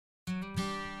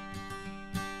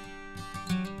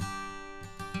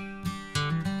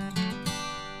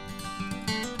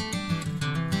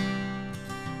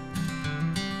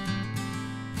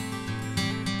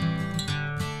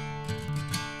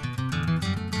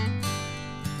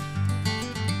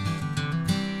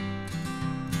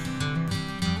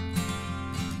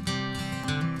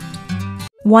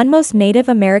1 Most Native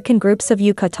American groups of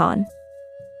Yucatan.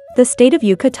 The state of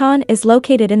Yucatan is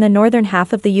located in the northern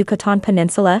half of the Yucatan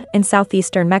Peninsula in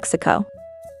southeastern Mexico.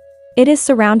 It is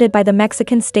surrounded by the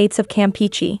Mexican states of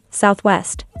Campeche,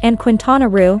 southwest, and Quintana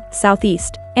Roo,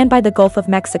 southeast, and by the Gulf of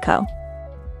Mexico.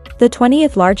 The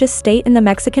 20th largest state in the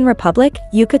Mexican Republic,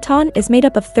 Yucatan is made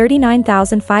up of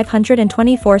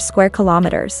 39,524 square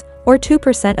kilometers, or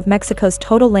 2% of Mexico's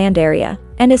total land area,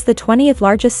 and is the 20th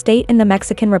largest state in the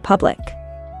Mexican Republic.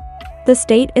 The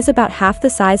state is about half the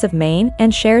size of Maine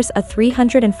and shares a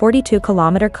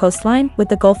 342-kilometer coastline with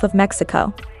the Gulf of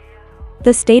Mexico.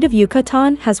 The state of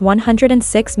Yucatan has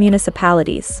 106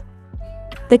 municipalities.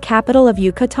 The capital of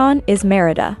Yucatan is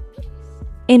Mérida.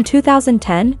 In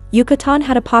 2010, Yucatan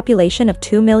had a population of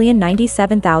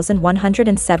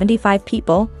 2,097,175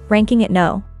 people, ranking it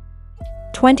No.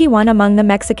 21 among the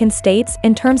Mexican states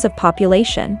in terms of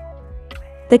population.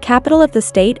 The capital of the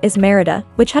state is Mérida,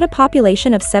 which had a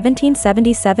population of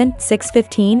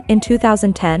 1777,615 in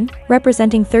 2010,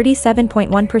 representing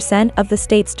 37.1% of the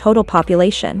state's total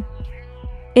population.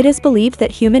 It is believed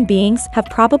that human beings have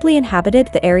probably inhabited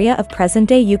the area of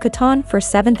present-day Yucatan for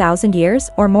 7,000 years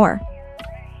or more.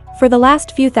 For the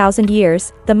last few thousand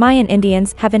years, the Mayan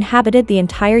Indians have inhabited the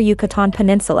entire Yucatan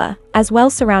Peninsula, as well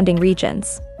as surrounding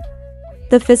regions.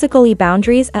 The physical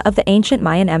boundaries of the ancient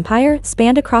Mayan Empire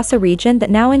spanned across a region that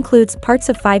now includes parts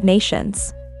of 5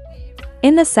 nations.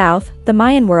 In the south, the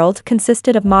Mayan world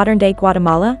consisted of modern-day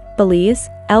Guatemala, Belize,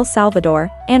 El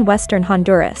Salvador, and western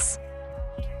Honduras.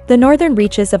 The northern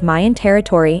reaches of Mayan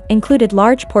territory included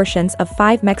large portions of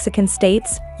 5 Mexican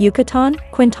states: Yucatan,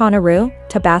 Quintana Roo,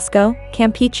 Tabasco,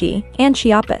 Campeche, and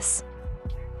Chiapas.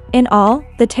 In all,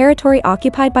 the territory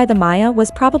occupied by the Maya was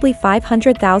probably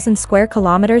 500,000 square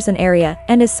kilometers in area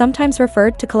and is sometimes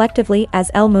referred to collectively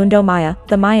as El Mundo Maya,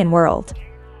 the Mayan world.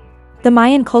 The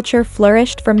Mayan culture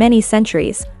flourished for many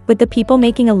centuries, with the people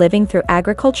making a living through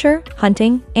agriculture,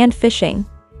 hunting, and fishing.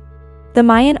 The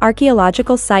Mayan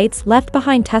archaeological sites left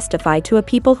behind testify to a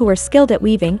people who were skilled at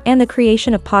weaving and the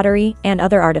creation of pottery and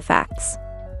other artifacts.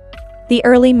 The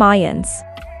early Mayans.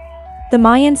 The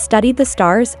Mayans studied the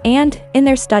stars and, in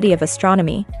their study of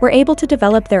astronomy, were able to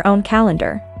develop their own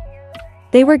calendar.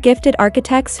 They were gifted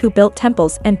architects who built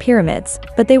temples and pyramids,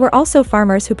 but they were also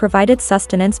farmers who provided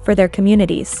sustenance for their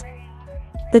communities.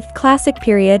 The Classic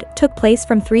period took place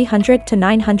from 300 to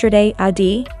 900 AD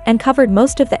and covered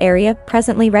most of the area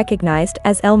presently recognized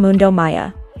as El Mundo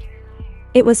Maya.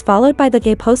 It was followed by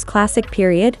the Post-Classic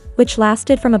period, which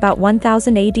lasted from about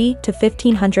 1000 AD to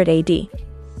 1500 AD.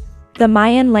 The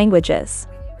Mayan languages.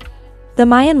 The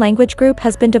Mayan language group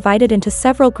has been divided into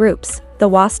several groups: the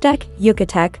Huastec,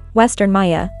 Yucatec, Western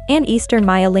Maya, and Eastern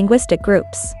Maya linguistic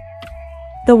groups.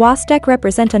 The Huastec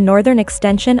represent a northern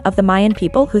extension of the Mayan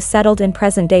people who settled in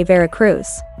present-day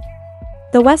Veracruz.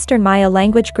 The Western Maya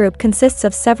language group consists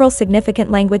of several significant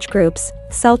language groups: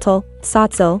 Celtal,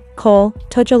 Tzotzil, Col,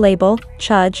 Tojolabal,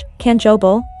 Chuj,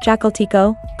 Canjobal,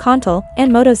 Jacaltico, Contal,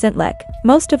 and Motozintlic,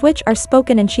 most of which are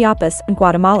spoken in Chiapas and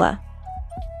Guatemala.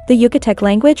 The Yucatec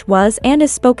language was and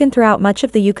is spoken throughout much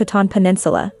of the Yucatan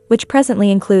Peninsula, which presently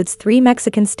includes 3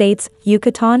 Mexican states: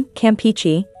 Yucatan,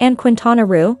 Campeche, and Quintana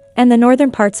Roo, and the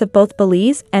northern parts of both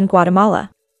Belize and Guatemala.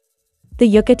 The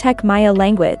Yucatec Maya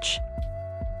language.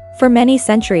 For many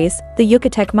centuries, the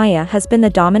Yucatec Maya has been the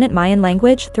dominant Mayan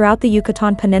language throughout the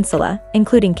Yucatan Peninsula,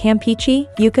 including Campeche,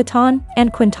 Yucatan,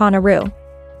 and Quintana Roo.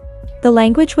 The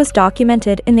language was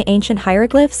documented in the ancient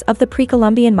hieroglyphs of the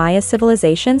pre-Columbian Maya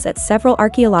civilizations at several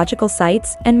archaeological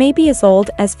sites and may be as old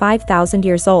as 5,000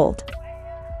 years old.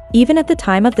 Even at the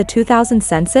time of the 2000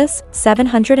 census,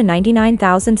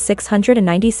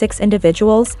 799,696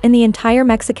 individuals in the entire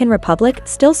Mexican Republic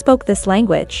still spoke this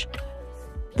language.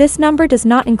 This number does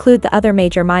not include the other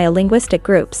major Maya linguistic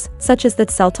groups, such as the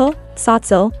Celtal,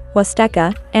 Tzotzil,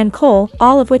 Huasteca, and Col,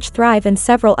 all of which thrive in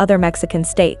several other Mexican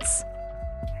states.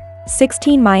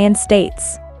 16 Mayan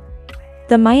states.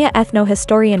 The Maya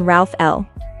ethnohistorian Ralph L.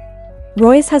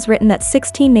 Royce has written that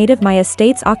 16 native Maya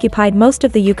states occupied most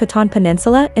of the Yucatan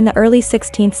Peninsula in the early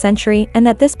 16th century and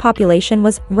that this population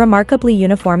was remarkably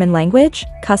uniform in language,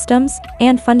 customs,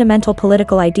 and fundamental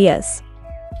political ideas.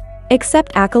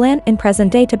 Except Acalan in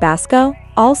present-day Tabasco,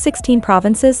 all 16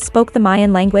 provinces spoke the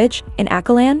Mayan language. In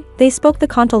Acalan, they spoke the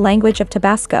Contal language of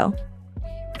Tabasco.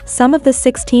 Some of the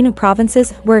 16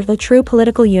 provinces were the true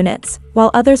political units, while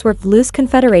others were loose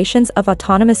confederations of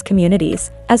autonomous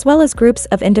communities, as well as groups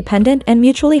of independent and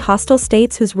mutually hostile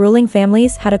states whose ruling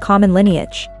families had a common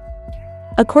lineage.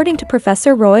 According to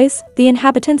Professor Royce, the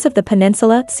inhabitants of the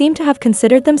peninsula seem to have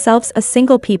considered themselves a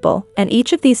single people, and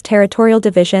each of these territorial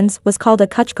divisions was called a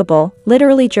Kuchkabul,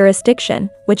 literally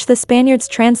jurisdiction, which the Spaniards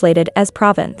translated as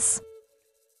province.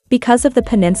 Because of the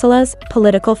peninsula's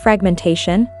political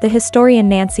fragmentation, the historian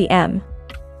Nancy M.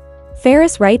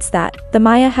 Ferris writes that the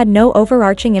Maya had no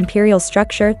overarching imperial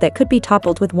structure that could be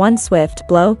toppled with one swift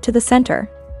blow to the center.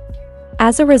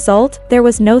 As a result, there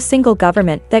was no single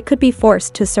government that could be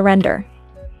forced to surrender.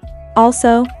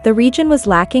 Also, the region was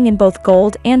lacking in both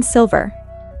gold and silver.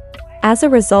 As a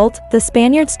result, the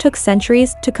Spaniards took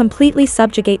centuries to completely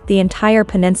subjugate the entire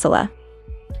peninsula.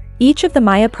 Each of the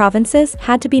Maya provinces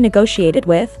had to be negotiated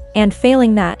with, and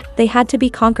failing that, they had to be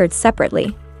conquered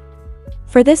separately.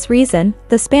 For this reason,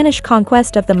 the Spanish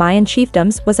conquest of the Mayan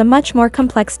chiefdoms was a much more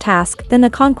complex task than the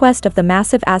conquest of the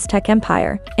massive Aztec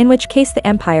Empire, in which case the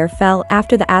empire fell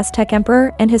after the Aztec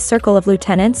emperor and his circle of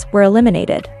lieutenants were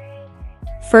eliminated.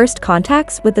 First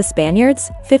contacts with the Spaniards,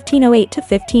 1508 to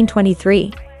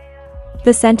 1523.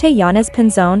 Vicente Yanez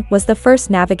Pinzon was the first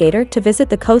navigator to visit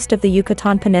the coast of the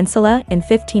Yucatan Peninsula in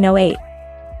 1508.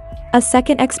 A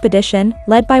second expedition,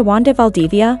 led by Juan de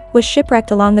Valdivia, was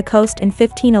shipwrecked along the coast in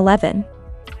 1511.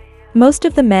 Most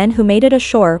of the men who made it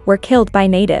ashore were killed by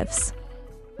natives.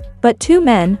 But two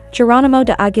men, Geronimo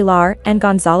de Aguilar and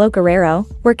Gonzalo Guerrero,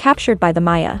 were captured by the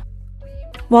Maya.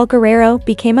 While Guerrero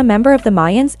became a member of the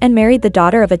Mayans and married the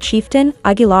daughter of a chieftain,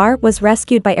 Aguilar was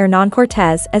rescued by Hernán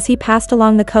Cortés as he passed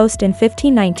along the coast in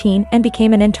 1519 and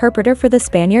became an interpreter for the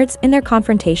Spaniards in their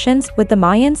confrontations with the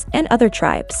Mayans and other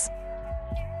tribes.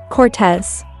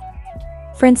 Cortés.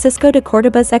 Francisco de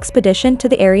Córdoba's expedition to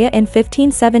the area in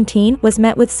 1517 was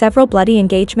met with several bloody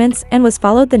engagements and was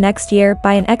followed the next year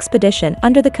by an expedition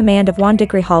under the command of Juan de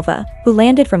Grijalva, who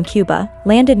landed from Cuba,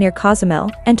 landed near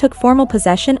Cozumel, and took formal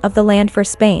possession of the land for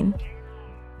Spain.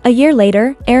 A year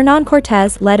later, Hernán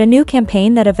Cortés led a new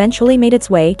campaign that eventually made its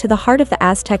way to the heart of the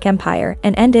Aztec Empire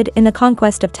and ended in the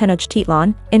conquest of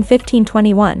Tenochtitlan in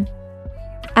 1521.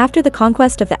 After the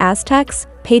conquest of the Aztecs,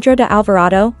 Pedro de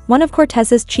Alvarado, one of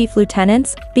Cortés's chief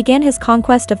lieutenants, began his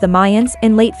conquest of the Mayans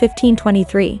in late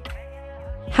 1523.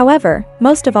 However,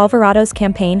 most of Alvarado's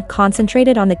campaign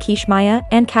concentrated on the Quiche Maya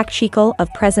and Kaqchikel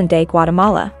of present-day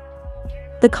Guatemala.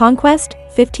 The conquest,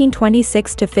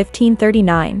 1526 to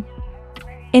 1539.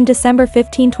 In December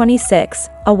 1526,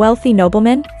 a wealthy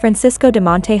nobleman, Francisco de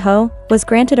Montejo, was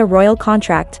granted a royal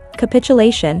contract,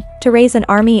 capitulation, to raise an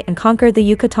army and conquer the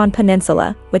Yucatan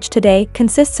Peninsula, which today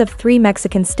consists of three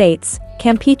Mexican states,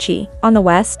 Campeche, on the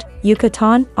west,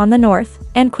 Yucatan, on the north,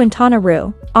 and Quintana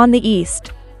Roo, on the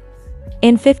east.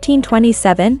 In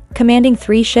 1527, commanding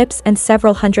 3 ships and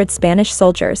several hundred Spanish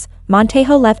soldiers,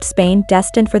 Montejo left Spain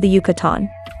destined for the Yucatan.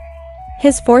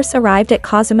 His force arrived at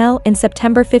Cozumel in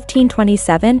September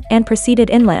 1527 and proceeded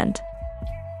inland.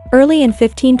 Early in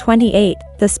 1528,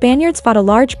 the Spaniards fought a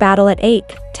large battle at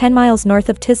Ake, 10 miles north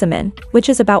of Tizamin, which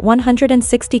is about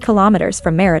 160 kilometers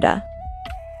from Mérida.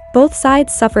 Both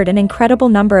sides suffered an incredible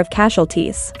number of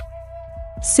casualties.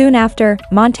 Soon after,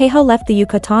 Montejo left the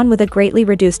Yucatan with a greatly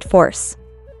reduced force.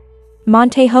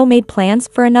 Montejo made plans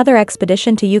for another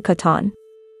expedition to Yucatan.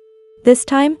 This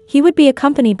time, he would be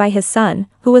accompanied by his son,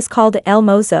 who was called El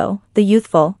Mozo, the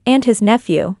Youthful, and his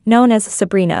nephew, known as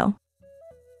Sobrino.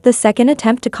 The second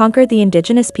attempt to conquer the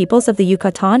indigenous peoples of the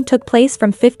Yucatan took place from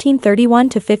 1531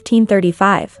 to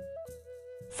 1535.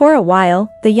 For a while,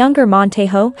 the younger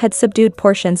Montejo had subdued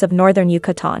portions of northern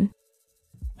Yucatan.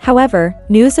 However,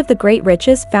 news of the great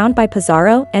riches found by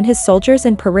Pizarro and his soldiers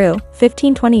in Peru,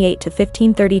 1528 to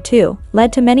 1532,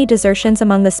 led to many desertions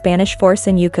among the Spanish force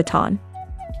in Yucatan.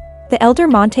 The elder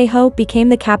Montejo became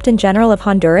the captain general of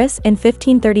Honduras in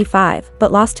 1535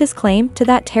 but lost his claim to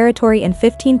that territory in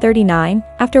 1539,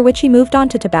 after which he moved on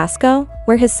to Tabasco,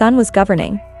 where his son was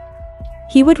governing.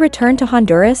 He would return to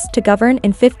Honduras to govern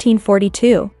in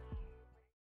 1542.